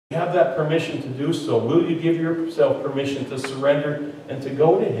You have that permission to do so. Will you give yourself permission to surrender and to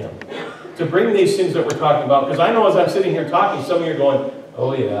go to Him? To bring these things that we're talking about. Because I know as I'm sitting here talking, some of you are going,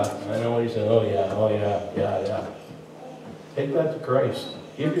 oh yeah, I know what He's saying, oh yeah. Take that to Christ.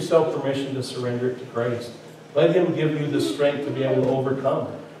 Give yourself permission to surrender it to Christ. Let Him give you the strength to be able to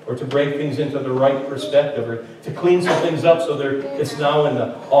overcome, or to break things into the right perspective, or to clean some things up so it's now in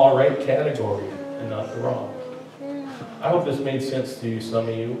the all right category and not the wrong. I hope this made sense to you, some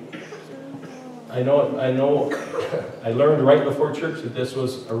of you. I know, I learned right before church that this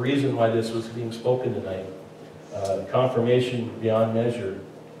was a reason why this was being spoken tonight. Confirmation beyond measure.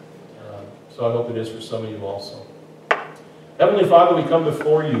 So I hope it is for some of you also. Heavenly Father, we come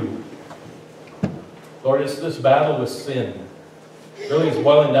before you. Lord, it's this battle with sin. Really, it's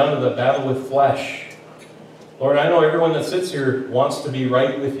boiling down to the battle with flesh. Lord, I know everyone that sits here wants to be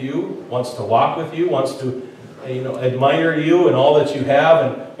right with you, wants to walk with you, wants to admire you and all that you have,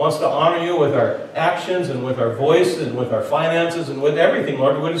 and wants to honor you with our actions and with our voice and with our finances and with everything,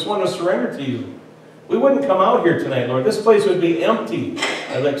 Lord. We just want to surrender to you. We wouldn't come out here tonight, Lord. This place would be empty,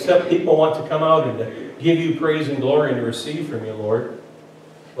 except people want to come out and to give you praise and glory and to receive from you, Lord.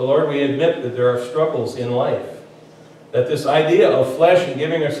 But Lord, we admit that there are struggles in life, that this idea of flesh and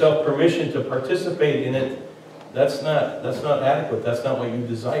giving ourselves permission to participate in it, that's not adequate. That's not what you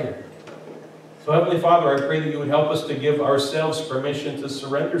desire. So Heavenly Father, I pray that you would help us to give ourselves permission to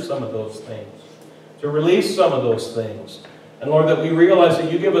surrender some of those things, to release some of those things. And Lord, that we realize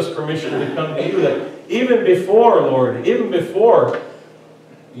that you give us permission to come to you, that even before, Lord, even before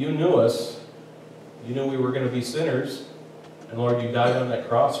you knew us, you knew we were going to be sinners, and Lord, you died on that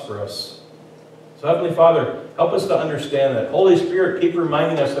cross for us. So Heavenly Father, help us to understand that. Holy Spirit, keep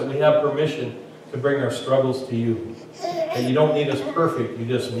reminding us that we have permission to bring our struggles to you. That you don't need us perfect, you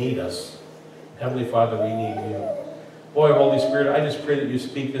just need us. Heavenly Father, we need you. Boy, Holy Spirit, I just pray that you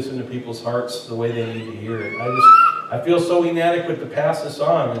speak this into people's hearts the way they need to hear it. I feel so inadequate to pass this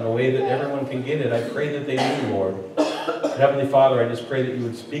on in a way that everyone can get it. I pray that they do, Lord. Heavenly Father, I just pray that you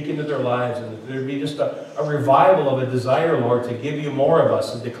would speak into their lives and that there would be just a revival of a desire, Lord, to give you more of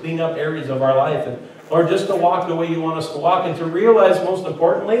us and to clean up areas of our life. And Lord, just to walk the way you want us to walk, and to realize, most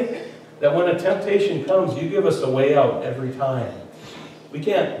importantly, that when a temptation comes, you give us a way out every time. We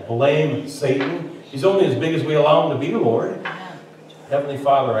can't blame Satan. He's only as big as we allow him to be, Lord. Heavenly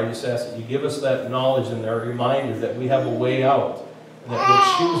Father, I just ask that you give us that knowledge and that reminder that we have a way out, and that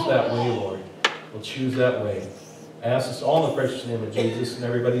we'll choose that way, Lord. We'll choose that way. I ask this all in the precious name of Jesus, and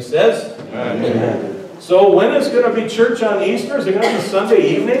everybody says, Amen. So when is going to be church on Easter? Is it going to be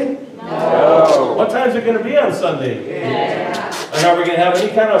Sunday evening? No. What time is it going to be on Sunday? Yeah. And are we going to have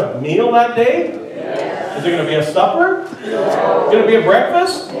any kind of meal that day? Yeah. Is there going to be a supper? No. Going to be a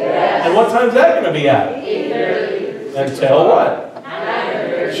breakfast? Yes. And what time is that going to be at? 8:30. Until what?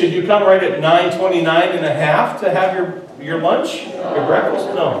 9:30. Should you come right at 9:29 and a half to have your lunch? Your breakfast?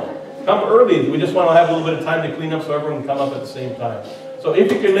 No. Come early. We just want to have a little bit of time to clean up so everyone can come up at the same time. So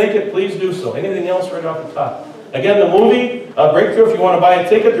if you can make it, please do so. Anything else right off the top? Again, the movie, Breakthrough, if you want to buy a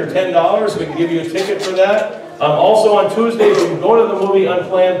ticket, they're $10. We can give you a ticket for that. Also on Tuesdays, if you go to the movie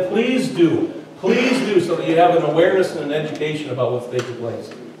Unplanned, please do. Please do, so that you have an awareness and an education about what's taking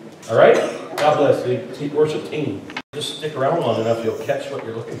place. All right? God bless the worship team. Just stick around long enough, you'll catch what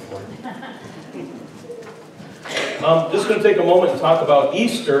you're looking for. Just going to take a moment and talk about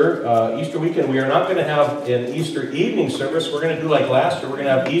Easter. Easter weekend, we are not going to have an Easter evening service. We're going to do like last year. We're going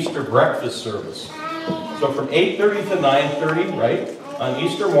to have Easter breakfast service. So from 8:30 to 9:30, right? On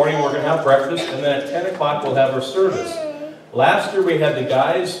Easter morning, we're going to have breakfast, and then at 10 o'clock, we'll have our service. Last year, we had the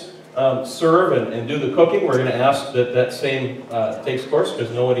guys serve and do the cooking. We're going to ask that same takes course,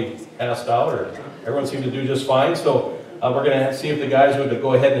 because nobody passed out, or everyone seemed to do just fine. So we're going to see if the guys would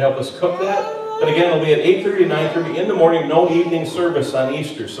go ahead and help us cook that. But again, it'll be at 8:30 to 9:30 in the morning, no evening service on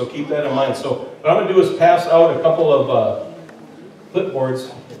Easter, so keep that in mind. So what I'm going to do is pass out a couple of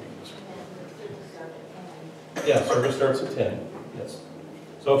clipboards. Yeah, service starts at 10. Yes.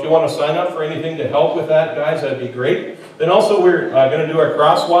 So if you want to sign up for anything to help with that, guys, that'd be great. Then also we're going to do our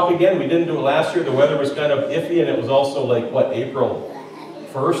crosswalk again. We didn't do it last year. The weather was kind of iffy, and it was also like, what, April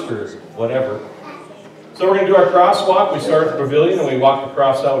 1st or whatever. So we're going to do our crosswalk. We start at the pavilion and we walk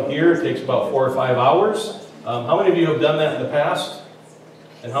across out here. It takes about 4 or 5 hours. How many of you have done that in the past?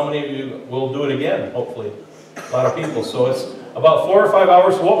 And how many of you will do it again, hopefully? A lot of people. So it's about 4 or 5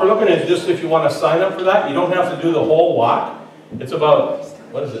 hours. So what we're looking at is just if you want to sign up for that, you don't have to do the whole walk. It's about,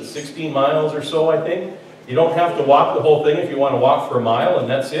 16 miles or so, I think. You don't have to walk the whole thing if you want to walk for a mile, and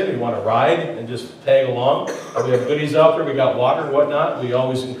that's it. If you want to ride and just tag along. We have goodies out there. We got water and whatnot. We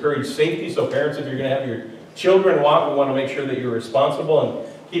always encourage safety. So parents, if you're going to have your children walk, we want to make sure that you're responsible and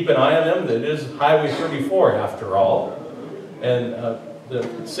keep an eye on them. It is Highway 34 after all. And the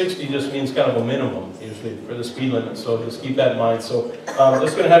 60 just means kind of a minimum, usually, for the speed limit. So just keep that in mind. So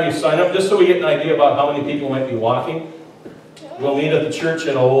just going to have you sign up, just so we get an idea about how many people might be walking. We'll meet at the church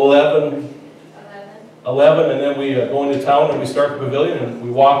at 11, and then we go into town and we start the pavilion and we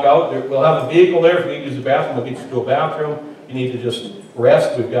walk out. We'll have a vehicle there. If you need to use the bathroom, we'll get you to a bathroom. If you need to just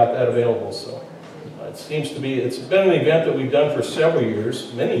rest, we've got that available. So it seems to be, it's been an event that we've done for several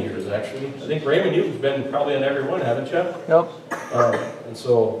years, many years actually. I think Raymond, you've been probably on every one, haven't you? Yep. And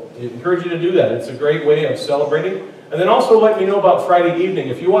so I encourage you to do that. It's a great way of celebrating. And then also let me know about Friday evening.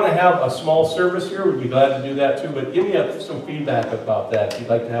 If you want to have a small service here, we'd be glad to do that too. But give me some feedback about that if you'd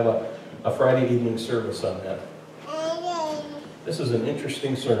like to have a Friday evening service on that. This is an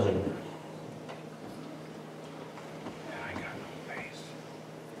interesting sermon. I got no face.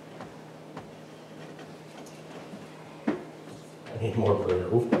 I need more prayer.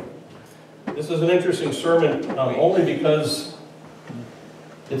 Oof. This is an interesting sermon only because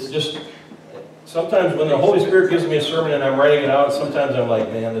it's just, sometimes when the Holy Spirit gives me a sermon and I'm writing it out, sometimes I'm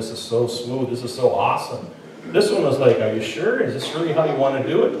like, man, this is so smooth, this is so awesome. This one was like, are you sure? Is this really how you want to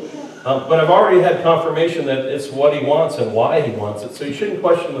do it? But I've already had confirmation that it's what He wants and why He wants it. So you shouldn't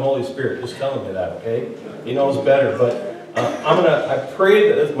question the Holy Spirit. Just telling you that, okay? He knows better. But I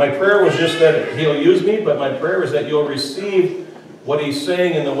pray that my prayer was just that He'll use me, but my prayer is that you'll receive what He's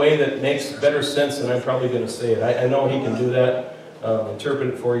saying in the way that makes better sense than I'm probably going to say it. I know He can do that, interpret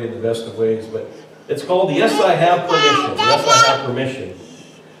it for you in the best of ways. But it's called Yes, I Have Permission. Yes, I Have Permission.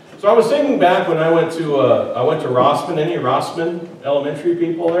 So I was thinking back when I went to Rossman. Any Rossman elementary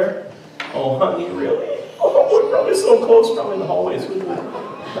people there? Oh, honey, really? Oh, we're probably so close, probably in the hallways.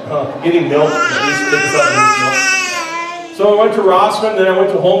 Getting milk, at least pick us up milk. So I went to Rossman, then I went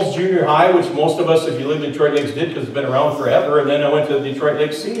to Holmes Junior High, which most of us, if you live in Detroit Lakes, did because it's been around forever. And then I went to Detroit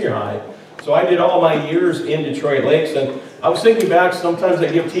Lakes Senior High. So I did all my years in Detroit Lakes. And I was thinking back, sometimes I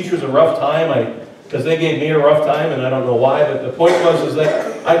give teachers a rough time. Because they gave me a rough time, and I don't know why, but the point was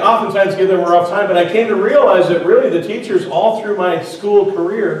that I oftentimes give them a rough time, but I came to realize that really the teachers all through my school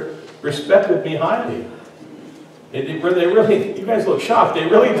career respected me highly. They really, you guys look shocked, they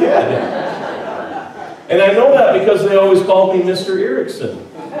really did. And I know that because they always called me Mr. Erickson.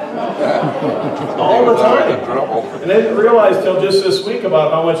 All the time. And I didn't realize till just this week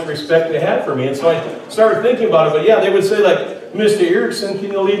about how much respect they had for me. And so I started thinking about it, but yeah, they would say like, Mr. Erickson, can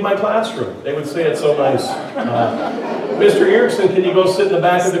you leave my classroom? They would say it so nice. Mr. Erickson, can you go sit in the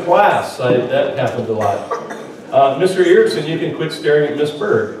back of the class? That happened a lot. Mr. Erickson, you can quit staring at Miss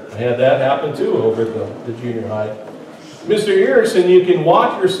Bird. I had that happen too over at the junior high. Mr. Erickson, you can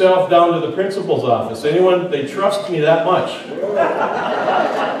walk yourself down to the principal's office. Anyone, they trust me that much.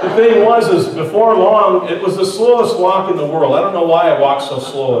 The thing was, is before long, it was the slowest walk in the world. I don't know why I walked so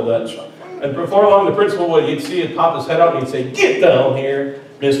slow at that. And before long, the principal would, you'd see him pop his head out and he'd say, get down here,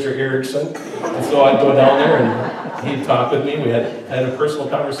 Mr. Erickson. And so I'd go down there and he'd talk with me. We had personal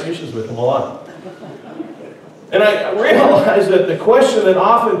conversations with him a lot. And I realized that the question that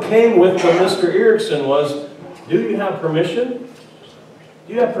often came with Mr. Erickson was, do you have permission?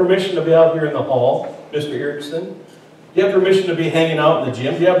 Do you have permission to be out here in the hall, Mr. Erickson? Do you have permission to be hanging out in the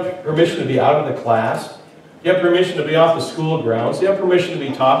gym? Do you have permission to be out of the class? Do you have permission to be off the school grounds? Do you have permission to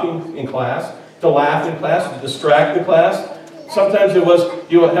be talking in class, to laugh in class, to distract the class? Sometimes it was,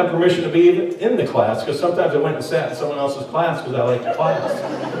 do you have permission to be even in the class? Because sometimes I went and sat in someone else's class because I liked the class.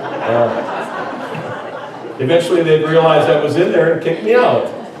 Eventually they'd realize I was in there and kick me out.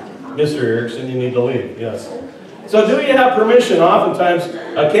 Mr. Erickson, you need to leave. Yes. So do you have permission? Oftentimes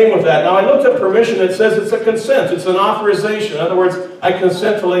came with that. Now I looked at permission, it says it's a consent, it's an authorization. In other words, I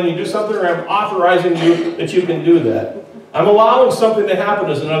consent to letting you do something, or I'm authorizing you that you can do that. I'm allowing something to happen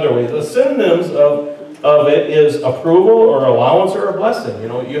is another way. The synonyms of it is approval or allowance or a blessing. You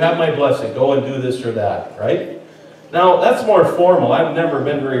know, you have my blessing, go and do this or that, right? Now that's more formal. I've never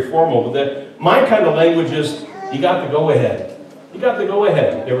been very formal, but my kind of language is, you got the go ahead. You got the go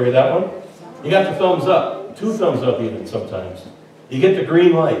ahead. You ever hear that one? You got the thumbs up. 2 thumbs up even sometimes. You get the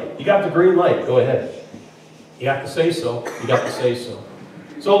green light. You got the green light. Go ahead. You have to say so. You got to say so.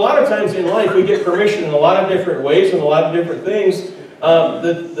 So a lot of times in life we get permission in a lot of different ways and a lot of different things.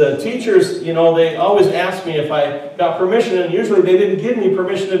 The teachers, you know, they always ask me if I got permission, and usually they didn't give me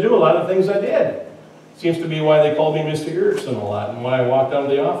permission to do a lot of things I did. Seems to be why they called me Mr. Erickson a lot and why I walked out of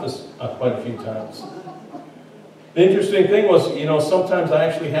the office quite a few times. The interesting thing was, you know, sometimes I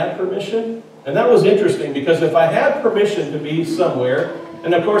actually had permission. And that was interesting because if I had permission to be somewhere,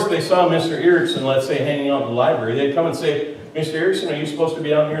 and of course they saw Mr. Erickson, let's say, hanging out in the library, they'd come and say, Mr. Erickson, are you supposed to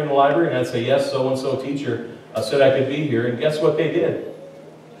be out here in the library? And I'd say, yes, so-and-so teacher said I could be here. And guess what they did?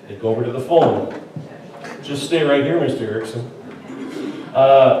 They go over to the phone. Just stay right here, Mr. Erickson.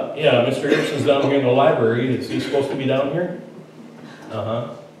 Yeah, Mr. Erickson's down here in the library. Is he supposed to be down here?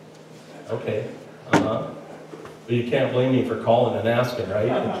 Uh-huh. Okay. Uh-huh. But you can't blame me for calling and asking, right?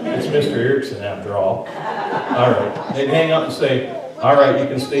 It's Mr. Erickson after all. All right. They'd hang up and say, all right, you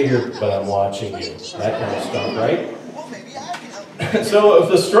can stay here, but I'm watching you. That kind of stuff, right? So it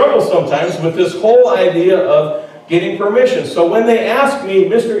was a struggle sometimes with this whole idea of getting permission. So when they asked me,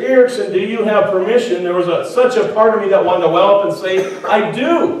 Mr. Erickson, do you have permission? There was such a part of me that wanted to well up and say, I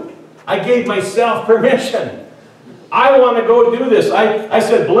do. I gave myself permission. I want to go do this. I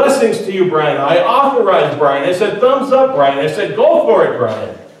said, blessings to you, Brian. I authorized Brian. I said, thumbs up, Brian. I said, go for it,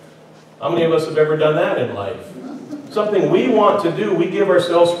 Brian. How many of us have ever done that in life? Something we want to do, we give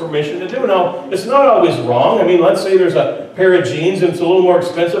ourselves permission to do. Now, it's not always wrong. I mean, let's say there's a pair of jeans and it's a little more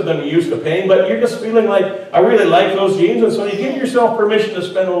expensive than you're used to paying, but you're just feeling like, I really like those jeans, and so you give yourself permission to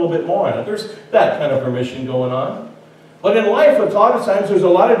spend a little bit more on it. There's that kind of permission going on. But in life, a lot of times, there's a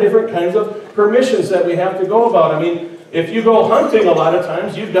lot of different kinds of permissions that we have to go about. I mean, if you go hunting, a lot of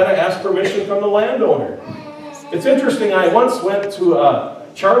times, you've got to ask permission from the landowner. It's interesting, I once went to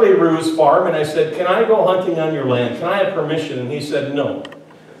Charlie Roo's farm, and I said, can I go hunting on your land? Can I have permission? And he said, no.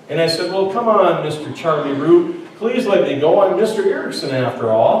 And I said, well, come on, Mr. Charlie Roo, please let me go. I'm Mr. Erickson after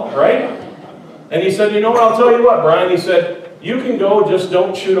all, right? And he said, you know what, I'll tell you what, Brian. He said, you can go, just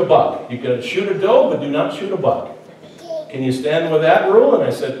don't shoot a buck. You can shoot a doe, but do not shoot a buck. Can you stand with that rule? And I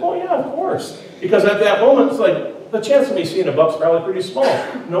said, oh yeah, of course. Because at that moment, it's like, the chance of me seeing a buck's probably pretty small.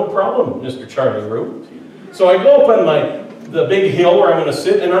 No problem, Mr. Charlie Roo. So I go up on the big hill where I'm going to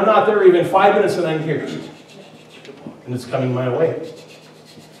sit, and I'm not there even 5 minutes, and I'm here. And it's coming my way.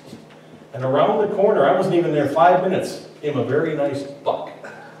 And around the corner, I wasn't even there 5 minutes, came a very nice buck.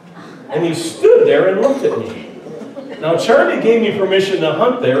 And he stood there and looked at me. Now, Charlie gave me permission to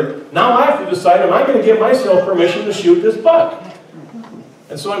hunt there. Now I have to decide, am I going to give myself permission to shoot this buck?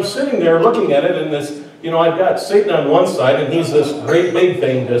 And so I'm sitting there looking at it, and this, I've got Satan on one side, and he's this great big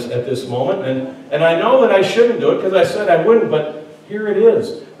thing at this moment. And I know that I shouldn't do it because I said I wouldn't, but here it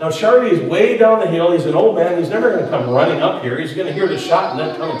is. Now, Charlie is way down the hill. He's an old man. He's never going to come running up here. He's going to hear the shot and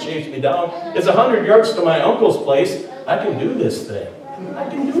then come and chase me down. It's 100 yards to my uncle's place. I can do this thing. I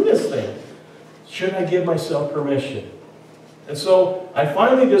can do this thing. Should I give myself permission? And so I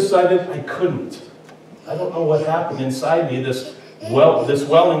finally decided I couldn't. I don't know what happened inside me. This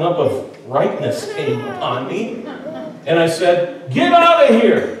welling up of rightness came upon me. And I said, get out of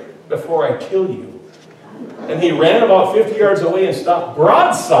here before I kill you. And he ran about 50 yards away and stopped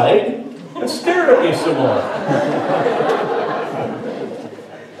broadside and stared at me some more.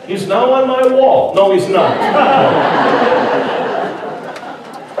 He's now on my wall. No, he's not.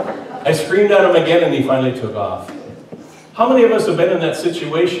 I screamed at him again, and he finally took off. How many of us have been in that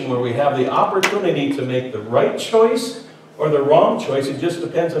situation where we have the opportunity to make the right choice or the wrong choice? It just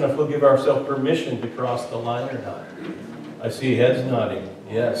depends on if we'll give ourselves permission to cross the line or not. I see heads nodding.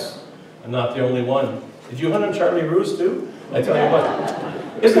 Yes, I'm not the only one. Did you hunt on Charlie Roo's too? I tell you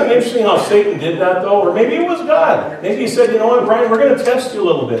what. Isn't it interesting how Satan did that though? Or maybe it was God. Maybe he said, you know what, Brian, we're going to test you a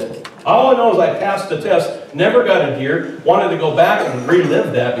little bit. All I know is I passed the test, never got a deer, wanted to go back and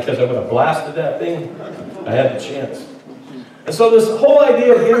relive that because I would have blasted that thing. I had the chance. And so this whole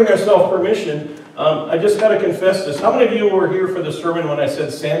idea of giving ourselves permission, I just got to confess this. How many of you were here for the sermon when I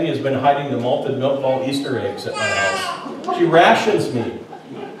said Sandy has been hiding the malted milk ball Easter eggs at my house? She rations me.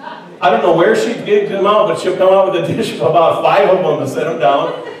 I don't know where she gigged them out, but she'll come out with a dish of about 5 of them and set them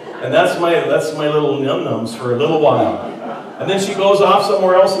down. And that's my little num-nums for a little while. And then she goes off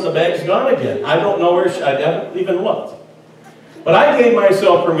somewhere else and the bag's gone again. I don't know where I haven't even looked. But I gave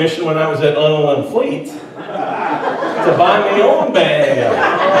myself permission when I was at Unwin Fleet to buy my own bag of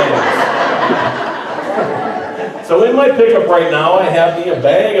eggs. So in my pickup right now, I have me a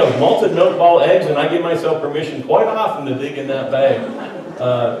bag of malted milk ball eggs, and I give myself permission quite often to dig in that bag.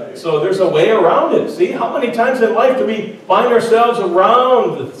 So there's a way around it. See, how many times in life do we find ourselves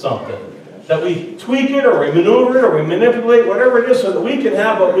around something? That we tweak it, or we maneuver it, or we manipulate, whatever it is, so that we can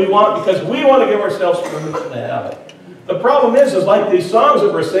have what we want because we want to give ourselves permission to have it. The problem is like these songs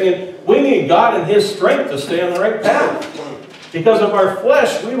that we're singing, we need God and His strength to stay on the right path. Because of our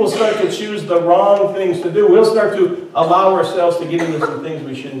flesh, we will start to choose the wrong things to do. We'll start to allow ourselves to get into some things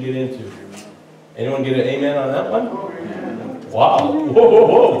we shouldn't get into. Anyone get an amen on that one? Wow. Whoa, whoa,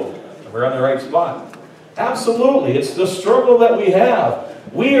 whoa. We're on the right spot. Absolutely. It's the struggle that we have.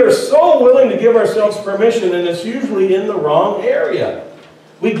 We are so willing to give ourselves permission, and it's usually in the wrong area.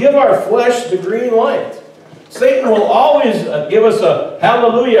 We give our flesh the green light. Satan will always give us a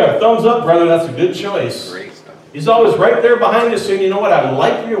hallelujah, a thumbs up, brother, that's a good choice. He's always right there behind us saying, you know what, I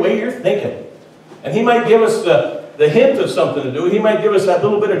like the way you're thinking. And he might give us the hint of something to do. He might give us that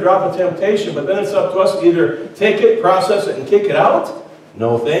little bit of drop of temptation, but then it's up to us to either take it, process it, and kick it out.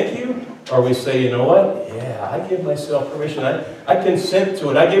 No, thank you. Or we say, you know what? Yeah, I give myself permission. I consent to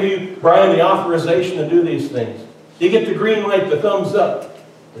it. I give you, Brian, the authorization to do these things. You get the green light, the thumbs up.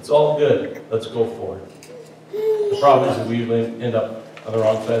 It's all good. Let's go for it. The problem is that we usually end up on the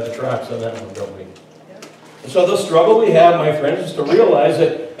wrong side of the tracks on that one, don't we? And so the struggle we have, my friends, is to realize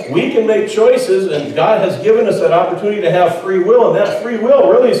that we can make choices, and God has given us that opportunity to have free will. And that free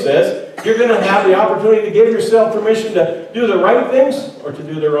will really says you're going to have the opportunity to give yourself permission to do the right things or to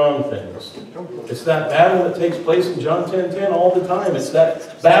do the wrong things. It's that battle that takes place in John 10:10 all the time. It's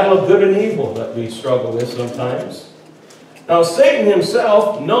that battle of good and evil that we struggle with sometimes. Now, Satan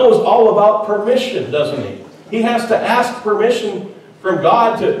himself knows all about permission, doesn't he? He has to ask permission from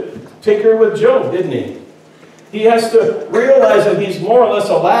God to take her with Job, didn't he? He has to realize that he's more or less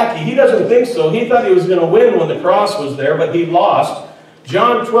a lackey. He doesn't think so. He thought he was going to win when the cross was there, but he lost.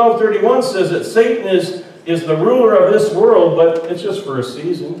 John 12:31 says that Satan is the ruler of this world, but it's just for a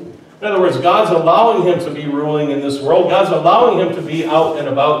season. In other words, God's allowing him to be ruling in this world. God's allowing him to be out and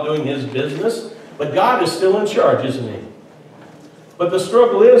about doing his business. But God is still in charge, isn't he? But the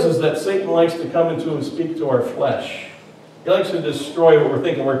struggle is that Satan likes to come into and speak to our flesh. He likes to destroy what we're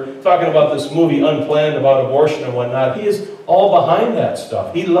thinking. We're talking about this movie Unplanned about abortion and whatnot. He is all behind that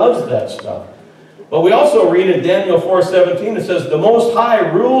stuff. He loves that stuff. But we also read in Daniel 4:17, it says, the Most High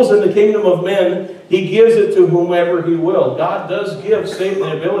rules in the kingdom of men. He gives it to whomever he will. God does give Satan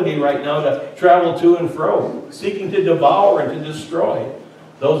the ability right now to travel to and fro, seeking to devour and to destroy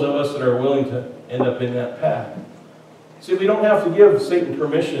those of us that are willing to end up in that path. See, we don't have to give Satan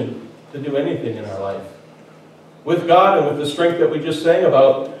permission to do anything in our life. With God and with the strength that we just sang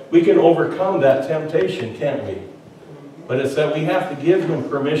about, we can overcome that temptation, can't we? But it's that we have to give him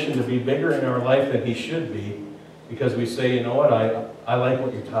permission to be bigger in our life than he should be, because we say, you know what, I like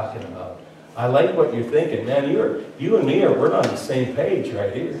what you're talking about. I like what you're thinking. Man, you and me, we're on the same page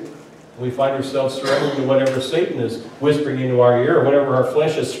right here. We find ourselves surrendering to whatever Satan is whispering into our ear, or whatever our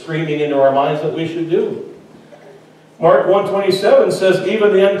flesh is screaming into our minds that we should do. Mark 1:27 says,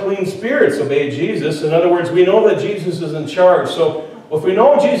 even the unclean spirits obey Jesus. In other words, we know that Jesus is in charge. So if we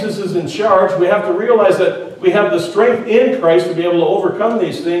know Jesus is in charge, we have to realize that we have the strength in Christ to be able to overcome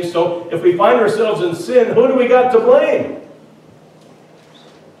these things. So if we find ourselves in sin, who do we got to blame?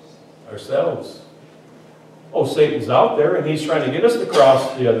 Ourselves. Oh, Satan's out there and he's trying to get us to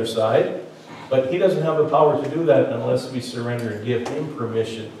cross the other side. But he doesn't have the power to do that unless we surrender and give him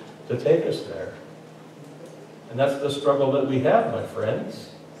permission to take us there. And that's the struggle that we have, my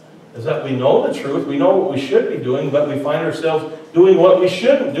friends, is that we know the truth, we know what we should be doing, but we find ourselves doing what we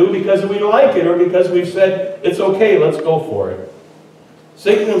shouldn't do because we like it or because we've said, it's okay, let's go for it.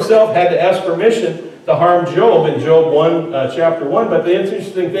 Satan himself had to ask permission to harm Job in Job 1, chapter 1, but the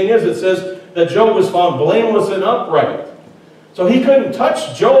interesting thing is it says that Job was found blameless and upright. So he couldn't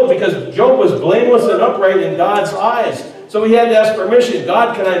touch Job because Job was blameless and upright in God's eyes. So he had to ask permission,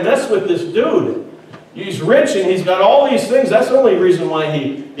 God, can I mess with this dude? He's rich and he's got all these things. That's the only reason why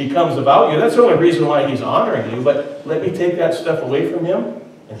he comes about you. That's the only reason why he's honoring you. But let me take that stuff away from him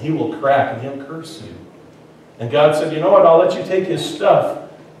and he will crack and he'll curse you. And God said, you know what, I'll let you take his stuff,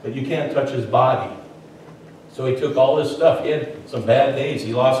 but you can't touch his body. So he took all his stuff. He had some bad days.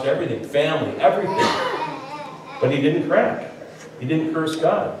 He lost everything, family, everything. But he didn't crack. He didn't curse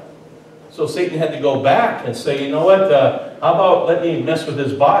God. So Satan had to go back and say, you know what, how about let me mess with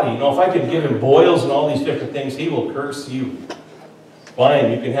his body? You know, if I could give him boils and all these different things, he will curse you.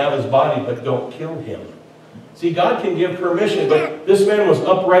 Fine, you can have his body, but don't kill him. See, God can give permission, but this man was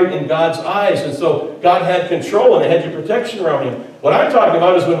upright in God's eyes, and so God had control and a hedge of protection around him. What I'm talking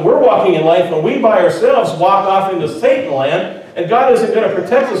about is when we're walking in life, when we by ourselves walk off into Satan land, and God isn't going to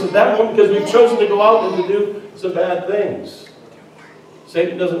protect us at that moment because we've chosen to go out and to do some bad things.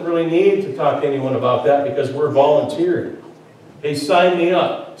 Satan doesn't really need to talk to anyone about that because we're volunteered. Hey, sign me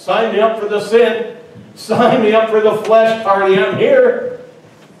up. Sign me up for the sin. Sign me up for the flesh party. I'm here.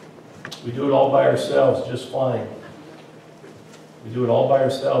 We do it all by ourselves just fine. We do it all by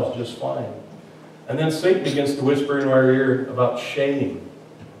ourselves just fine. And then Satan begins to whisper in our ear about shame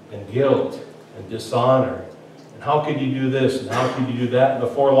and guilt and dishonor. And how could you do this and how could you do that? And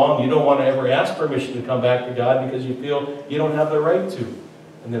before long, you don't want to ever ask permission to come back to God because you feel you don't have the right to.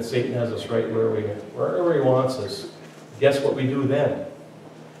 And then Satan has us right wherever he wants us. Guess what we do then?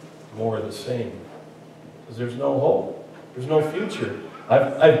 More of the same. Because there's no hope. There's no future.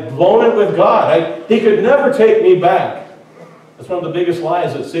 I've blown it with God. He could never take me back. That's one of the biggest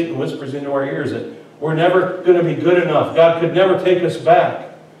lies that Satan whispers into our ears, that We're never going to be good enough. God could never take us back.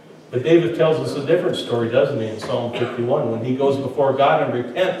 But David tells us a different story, doesn't he, in Psalm 51, when he goes before God and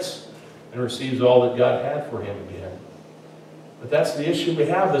repents and receives all that God had for him again. But that's the issue we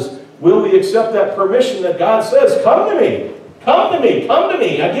have is, will we accept that permission that God says, come to me, come to me, come to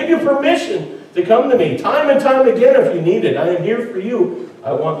me. I give you permission to come to me. Time and time again if you need it. I am here for you.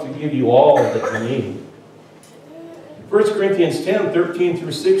 I want to give you all that you need. 1 Corinthians 10, 13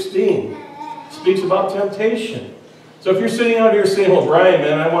 through 16 speaks about temptation. So if you're sitting out here saying, well, Brian,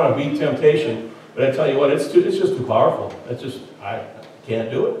 man, I want to beat temptation. But I tell you what, it's just too powerful. I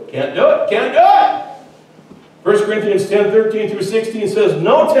can't do it. Can't do it. Can't do it. 1 Corinthians 10, 13 through 16 says,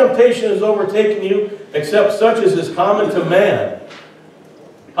 no temptation has overtaken you except such as is common to man.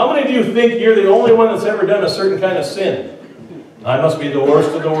 How many of you think you're the only one that's ever done a certain kind of sin? I must be the worst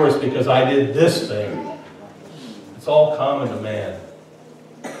of the worst because I did this thing. It's all common to man.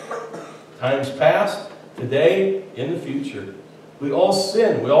 Times past, today, in the future. We all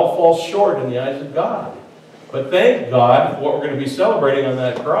sin. We all fall short in the eyes of God. But thank God, what we're going to be celebrating on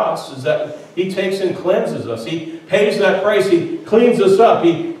that cross is that He takes and cleanses us. He pays that price. He cleans us up.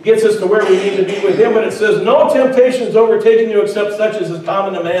 He gets us to where we need to be with Him. But it says, no temptation is overtaking you except such as is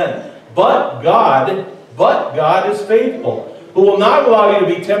common to man. But God is faithful, who will not allow you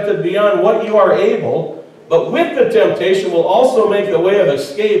to be tempted beyond what you are able, but with the temptation will also make a way of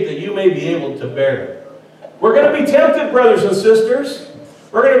escape that you may be able to bear. We're going to be tempted, brothers and sisters.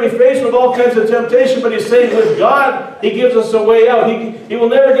 We're going to be faced with all kinds of temptation, but He's saying with God, He gives us a way out. He will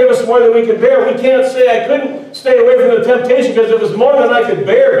never give us more than we can bear. We can't say, I couldn't stay away from the temptation because it was more than I could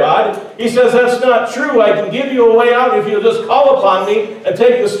bear, God. He says, that's not true. I can give you a way out if you'll just call upon me and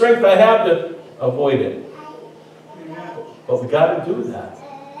take the strength I have to avoid it. But we got to do that.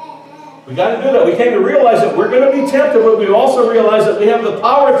 We got to do that. We came to realize that we're going to be tempted, but we also realize that we have the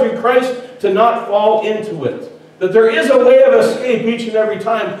power through Christ to not fall into it. That there is a way of escape each and every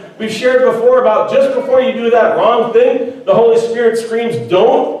time. We've shared before about just before you do that wrong thing, the Holy Spirit screams,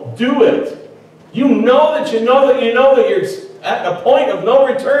 don't do it. You know that you know that you know that you're at a point of no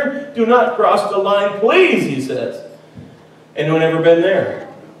return. Do not cross the line, please, He says. Anyone ever been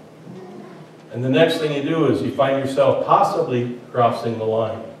there? And the next thing you do is you find yourself possibly crossing the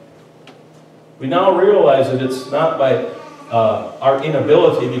line. We now realize that it's not by our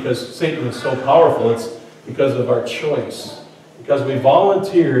inability, because Satan is so powerful. It's because of our choice. Because we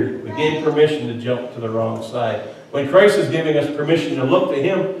volunteered, we gave permission to jump to the wrong side. When Christ is giving us permission to look to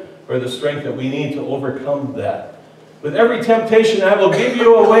Him for the strength that we need to overcome that. With every temptation, I will give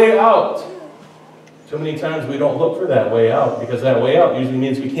you a way out. Too many times we don't look for that way out, because that way out usually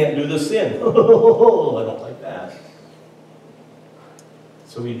means we can't do the sin. I don't like that.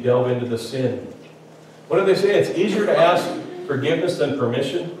 So we delve into the sin. What do they say? It's easier to ask forgiveness than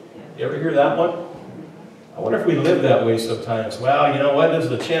permission. You ever hear that one? I wonder if we live that way sometimes. Well, you know what? This is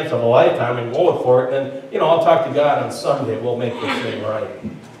the chance of a lifetime and go for it. And, I'll talk to God on Sunday. We'll make this thing right.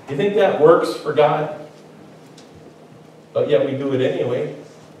 You think that works for God? But yet we do it anyway.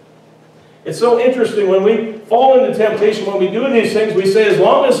 It's so interesting when we fall into temptation, when we do these things, we say, as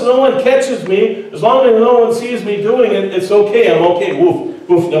long as no one catches me, as long as no one sees me doing it, it's okay. I'm okay. Woof,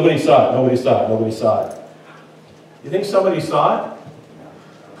 woof. Nobody saw it. Nobody saw it. Nobody saw it. You think somebody saw it?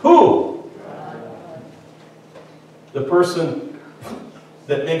 Who? The person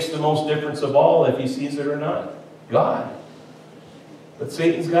that makes the most difference of all, if he sees it or not. God. But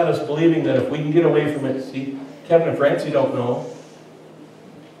Satan's got us believing that if we can get away from it, see, Kevin and Francie don't know.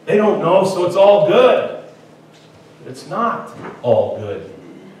 They don't know, so it's all good. It's not all good.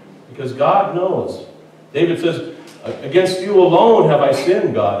 Because God knows. David says, against you alone have I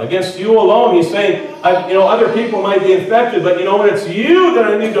sinned, God. Against you alone. He's saying, other people might be infected, but it's you that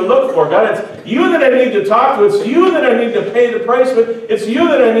I need to look for. God, it's you that I need to talk to. It's you that I need to pay the price with. It's you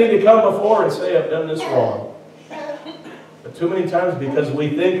that I need to come before and say, I've done this wrong. But too many times, because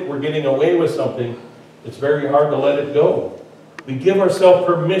we think we're getting away with something, it's very hard to let it go. We give ourselves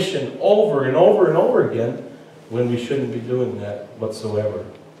permission over and over and over again when we shouldn't be doing that whatsoever.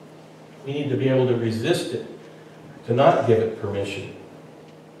 We need to be able to resist it, to not give it permission.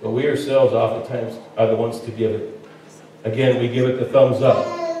 But we ourselves oftentimes are the ones to give it. Again, we give it the thumbs up.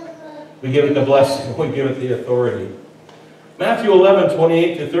 We give it the blessing. We give it the authority. Matthew 11,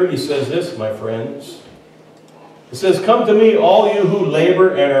 28 to 30 says this, my friends. It says, come to me, all you who labor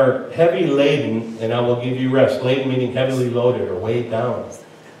and are heavy laden, and I will give you rest. Laden meaning heavily loaded or weighed down.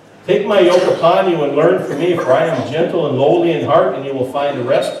 Take my yoke upon you and learn from me, for I am gentle and lowly in heart, and you will find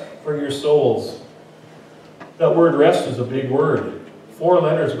rest for your souls. That word rest is a big word. 4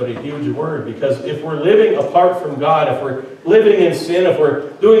 letters, but a huge word. Because if we're living apart from God, if we're living in sin, if we're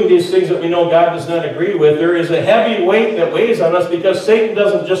doing these things that we know God does not agree with, there is a heavy weight that weighs on us because Satan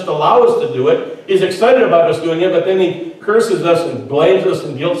doesn't just allow us to do it. He's excited about us doing it, but then he curses us and blames us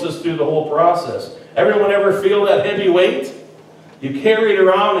and guilts us through the whole process. Everyone ever feel that heavy weight? You carry it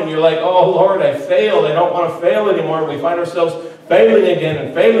around and you're like, oh Lord, I failed. I don't want to fail anymore. We find ourselves failing again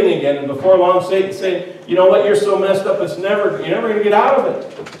and failing again. And before long, Satan's saying, you know what, you're so messed up, you're never going to get out of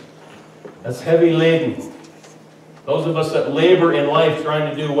it. That's heavy laden. Those of us that labor in life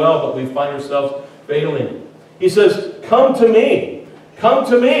trying to do well, but we find ourselves failing. He says, come to me. Come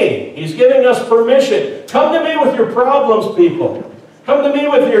to me. He's giving us permission. Come to me with your problems, people. Come to me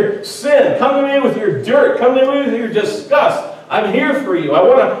with your sin. Come to me with your dirt. Come to me with your disgust. I'm here for you. I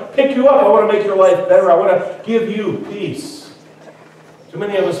want to pick you up. I want to make your life better. I want to give you peace. Too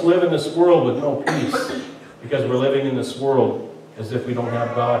many of us live in this world with no peace because we're living in this world as if we don't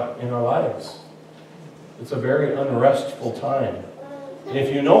have God in our lives. It's a very unrestful time. And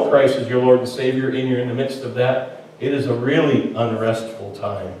if you know Christ as your Lord and Savior and you're in the midst of that, it is a really unrestful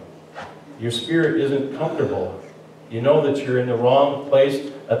time. Your spirit isn't comfortable. You know that you're in the wrong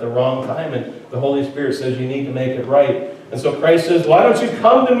place at the wrong time, and the Holy Spirit says you need to make it right. And so Christ says, why don't you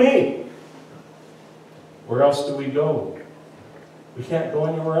come to me? Where else do we go? We can't go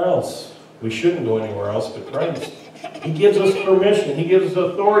anywhere else. We shouldn't go anywhere else but Christ. He gives us permission. He gives us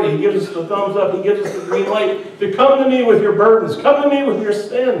authority. He gives us the thumbs up. He gives us the green light to come to me with your burdens. Come to me with your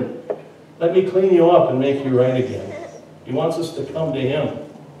sin. Let me clean you up and make you right again. He wants us to come to Him.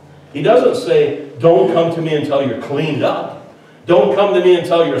 He doesn't say, don't come to me until you're cleaned up. Don't come to me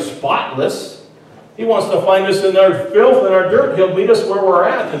until you're spotless. He wants to find us in our filth and our dirt. He'll meet us where we're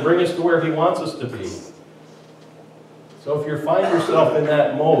at and bring us to where He wants us to be. So if you find yourself in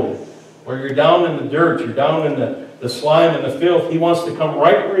that mode, where you're down in the dirt, you're down in the slime and the filth, He wants to come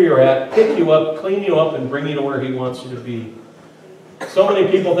right where you're at, pick you up, clean you up, and bring you to where He wants you to be. So many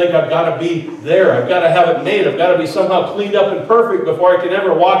people think I've got to be there. I've got to have it made. I've got to be somehow cleaned up and perfect before I can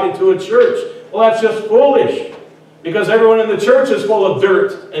ever walk into a church. Well, that's just foolish. Because everyone in the church is full of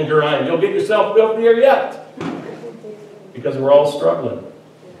dirt and grime. You'll get yourself filthier yet. Because we're all struggling.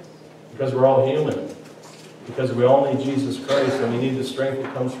 Because we're all human. Because we all need Jesus Christ, and we need the strength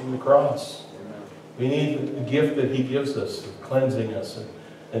that comes from the cross. We need the gift that He gives us, of cleansing us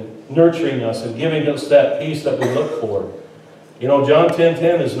and nurturing us and giving us that peace that we look for. You know, John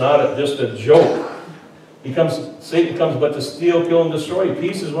 10:10 is not just a joke. Satan comes but to steal, kill, and destroy.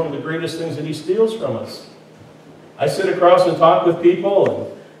 Peace is one of the greatest things that he steals from us. I sit across and talk with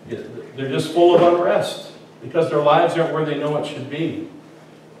people, and they're just full of unrest because their lives aren't where they know it should be.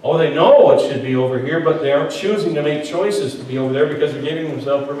 Oh, they know it should be over here, but they aren't choosing to make choices to be over there because they're giving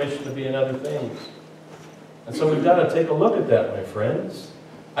themselves permission to be in other things. And so we've got to take a look at that, my friends.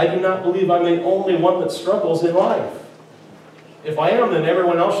 I do not believe I'm the only one that struggles in life. If I am, then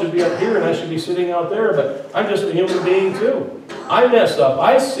everyone else should be up here and I should be sitting out there, but I'm just a human being too. I mess up.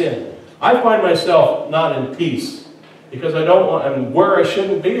 I sin. I find myself not in peace because I'm where I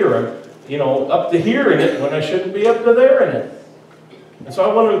shouldn't be, or I'm, up to here in it when I shouldn't be up to there in it. And so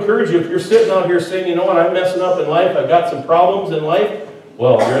I want to encourage you, if you're sitting out here saying, you know what, I'm messing up in life, I've got some problems in life,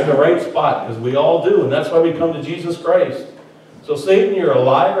 well, you're in the right spot, because we all do, and that's why we come to Jesus Christ. So Satan, you're a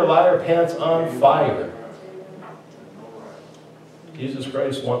liar, pants on fire. Jesus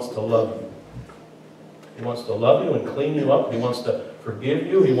Christ wants to love you. He wants to love you and clean you up. He wants to forgive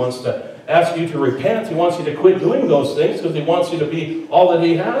you. He wants to ask you to repent. He wants you to quit doing those things because He wants you to be all that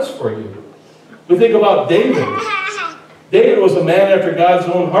He has for you. We think about David. David was a man after God's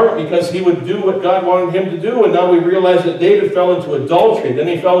own heart because he would do what God wanted him to do, and now we realize that David fell into adultery, then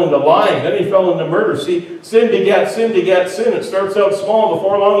he fell into lying, then he fell into murder. See, sin begat sin begat sin. It starts out small.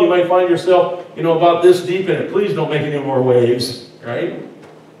 Before long you might find yourself, about this deep in it. Please don't make any more waves, right?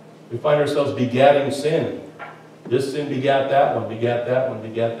 We find ourselves begatting sin. This sin begat that one, begat that one,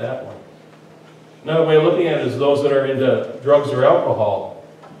 begat that one. Another way of looking at it is those that are into drugs or alcohol,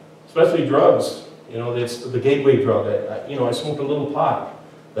 especially drugs. It's the gateway drug. I smoked a little pot.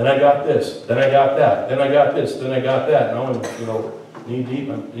 Then I got this. Then I got that. Then I got this. Then I got that. Now I'm, knee deep.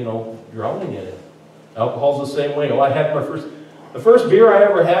 I'm, drowning in it. Alcohol's the same way. I had the first beer I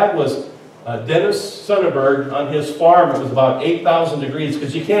ever had was Dennis Sonnenberg on his farm. It was about 8,000 degrees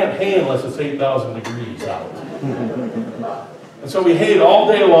because you can't hay unless it's 8,000 degrees out. And so we hayed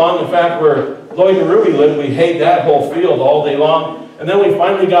all day long. In fact, where Lloyd and Ruby lived, we hayed that whole field all day long. And then we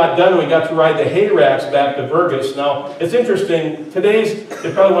finally got done, and we got to ride the hay racks back to Burgess. Now, it's interesting,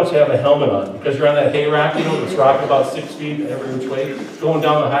 they probably want you to have a helmet on, because you're on that hay rack, that's rocking about 6 feet every which way, going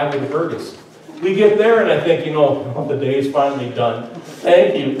down the highway to Burgess. we get there, and I think, you know, the day is finally done.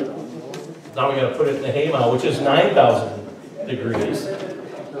 Thank you. Now we got to put it in the haymow, which is 9,000 degrees.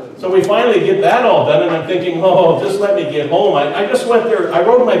 So we finally get that all done, and I'm thinking, oh, just let me get home. I just went there. I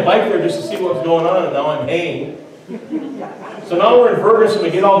rode my bike there just to see what was going on, and now I'm haying. So now we're in Fergus, we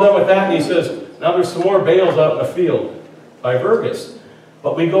get all done with that, and he says, now there's some more bales out in the field by Fergus.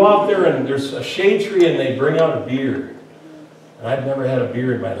 But we go out there, and there's a shade tree, and they bring out a beer. And I've never had a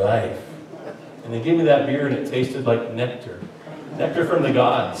beer in my life. And they gave me that beer, and it tasted like nectar. Nectar from the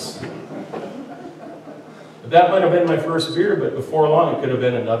gods. But that might have been my first beer, but before long, it could have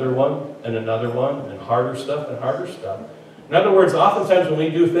been another one, and harder stuff, and harder stuff. In other words, oftentimes when we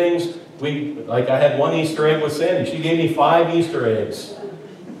do things, like I had one Easter egg with Sandy. She gave me 5 Easter eggs.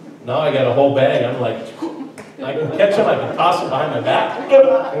 Now I got a whole bag. I'm like, I can catch them, I can toss them behind my back, and get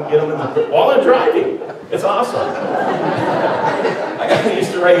them in the while I'm driving. It's awesome. I got an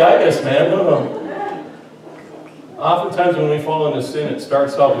Easter egg-itis, man. No. Oftentimes when we fall into sin, it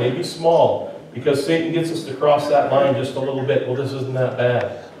starts out maybe small, because Satan gets us to cross that line just a little bit. Well, this isn't that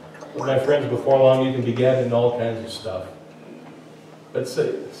bad. But my friends, before long, you can be getting into all kinds of stuff. But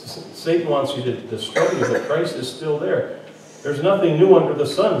Satan wants you to destroy you, but Christ is still there. There's nothing new under the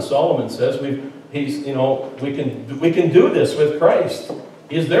sun, Solomon says. We can do this with Christ.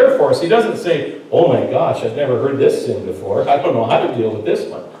 He's there for us. He doesn't say, oh my gosh, I've never heard this sin before. I don't know how to deal with this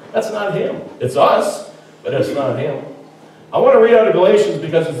one. That's not him. It's us, but it's not him. I want to read out of Galatians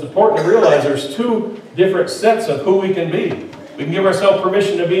because it's important to realize there's 2 different sets of who we can be. We can give ourselves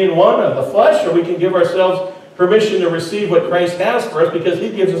permission to be in one of the flesh, or we can give ourselves permission to receive what Christ has for us because he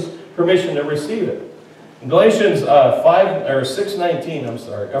gives us permission to receive it. In Galatians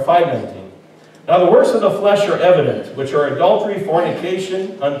 5:19. Now the works of the flesh are evident, which are adultery,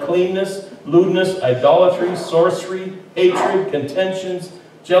 fornication, uncleanness, lewdness, idolatry, sorcery, hatred, contentions,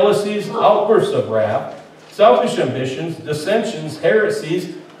 jealousies, outbursts of wrath, selfish ambitions, dissensions,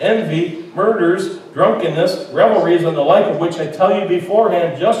 heresies, envy, murders, drunkenness, revelries, and the like, of which I tell you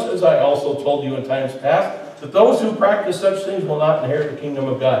beforehand, just as I also told you in times past, that those who practice such things will not inherit the kingdom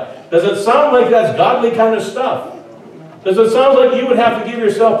of God. Does it sound like that's godly kind of stuff? Does it sound like you would have to give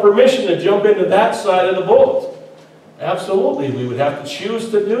yourself permission to jump into that side of the boat? Absolutely, we would have to choose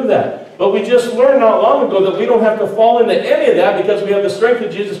to do that. But we just learned not long ago that we don't have to fall into any of that because we have the strength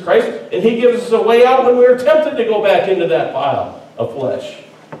of Jesus Christ, and he gives us a way out when we are tempted to go back into that pile of flesh.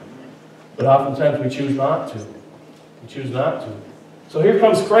 But oftentimes we choose not to. We choose not to. So here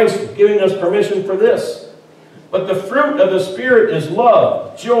comes Christ giving us permission for this. But the fruit of the Spirit is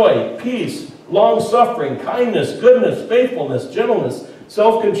love, joy, peace, long-suffering, kindness, goodness, faithfulness, gentleness,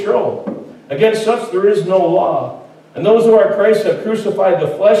 self-control. Against such there is no law. And those who are Christ have crucified the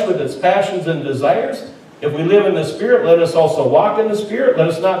flesh with its passions and desires. If we live in the Spirit, let us also walk in the Spirit. Let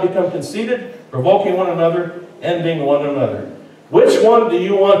us not become conceited, provoking one another, envying one another. Which one do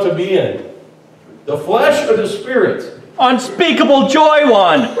you want to be in? The flesh or the Spirit? Unspeakable joy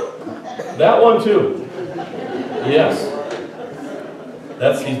one. That one too. Yes.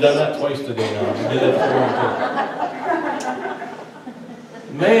 He's done that twice today now. He did that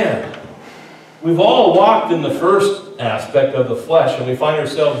too. Man, we've all walked in the first aspect of the flesh, and we find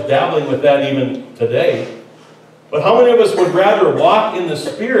ourselves dabbling with that even today. But how many of us would rather walk in the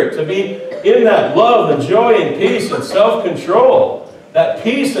Spirit, to be in that love and joy and peace and self-control? That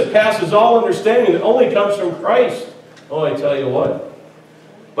peace that passes all understanding that only comes from Christ. Oh, I tell you what.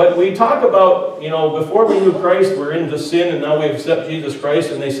 But we talk about, before we knew Christ, we're into sin, and now we accept Jesus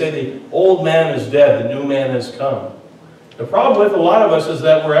Christ, and they say the old man is dead, the new man has come. The problem with a lot of us is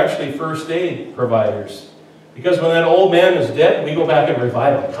that we're actually first aid providers. Because when that old man is dead, we go back and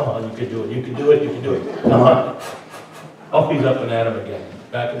revive him. Come on, you can do it, you can do it, you can do it. Come on. Oh, he's up and at him again,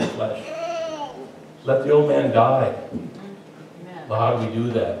 back in the flesh. Let the old man die. Well, how do we do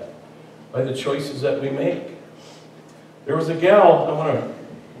that? By the choices that we make. There was a gal, I want to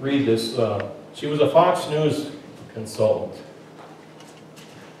read this. She was a Fox News consultant.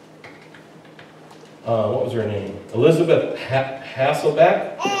 What was her name? Elizabeth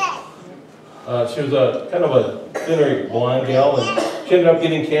Hasselbeck. She was a kind of a thinner blonde gal, and she ended up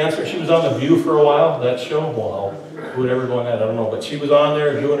getting cancer. She was on The View for a while, that show. Wow, who would ever go on that? I don't know. But she was on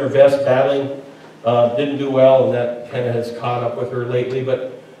there doing her best, battling. Didn't do well, and that kind of has caught up with her lately.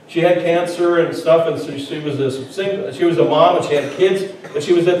 But she had cancer and stuff, and so she was a mom, and she had kids, but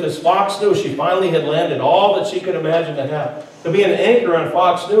she was at this Fox News. She finally had landed all that she could imagine to have. To be an anchor on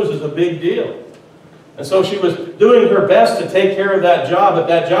Fox News is a big deal. And so she was doing her best to take care of that job, but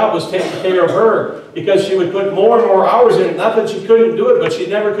that job was taking care of her because she would put more and more hours in it. Not that she couldn't do it, but she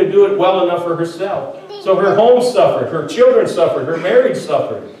never could do it well enough for herself. So her home suffered, her children suffered, her marriage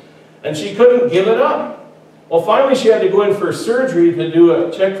suffered. And she couldn't give it up. Well, finally she had to go in for surgery to do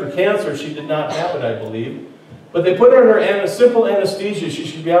a check for cancer. She did not have it, I believe. But they put her under simple anesthesia. She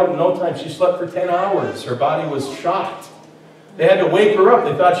should be out in no time. She slept for 10 hours. Her body was shocked. They had to wake her up.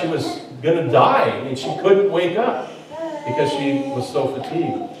 They thought she was going to die, and she couldn't wake up because she was so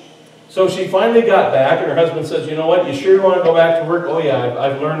fatigued. So she finally got back, and her husband says, you know what, you sure want to go back to work? Oh yeah,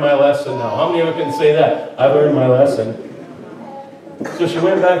 I've learned my lesson now. How many of you can say that? I've learned my lesson. So she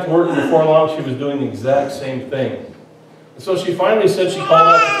went back to work, and before long she was doing the exact same thing. And so she finally said she called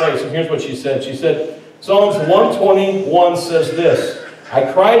out to Christ, and here's what she said. She said, Psalms 121 says this,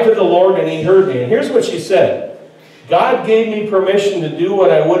 I cried to the Lord and He heard me. And here's what she said. God gave me permission to do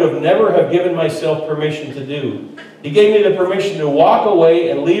what I would have never have given myself permission to do. He gave me the permission to walk away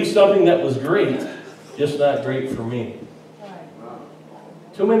and leave something that was great, just not great for me.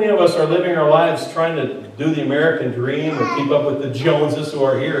 Too many of us are living our lives trying to do the American dream or keep up with the Joneses who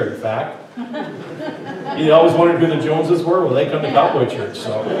are here, in fact. You always wondered who the Joneses were? Well, they come to Cowboy Church,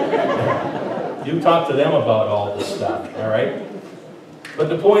 so you talk to them about all this stuff, all right? But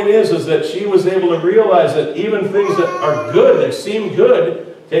the point is that she was able to realize that even things that are good, that seem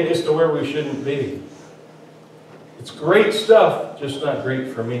good, take us to where we shouldn't be. It's great stuff, just not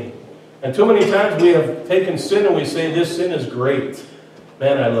great for me. And too many times we have taken sin and we say, this sin is great.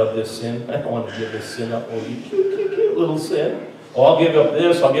 Man, I love this sin. I don't want to give this sin up. Oh, you cute little sin. Oh, I'll give up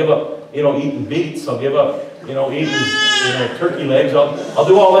this. I'll give up, eating beets. I'll give up, eating, turkey legs. I'll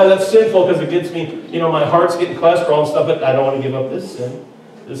do all that. That's sinful because it gets me, my heart's getting cholesterol and stuff, but I don't want to give up this sin.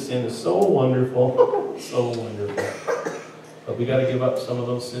 This sin is so wonderful. So wonderful. But we got to give up some of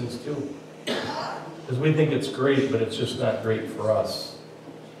those sins too. Because we think it's great, but it's just not great for us.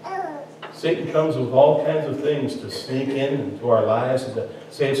 Satan comes with all kinds of things to sneak into our lives and to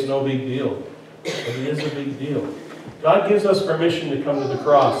say it's no big deal. But it is a big deal. God gives us permission to come to the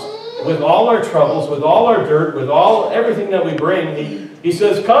cross. With all our troubles, with all our dirt, with everything that we bring, He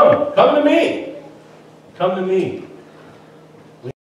says, come to me. Come to me.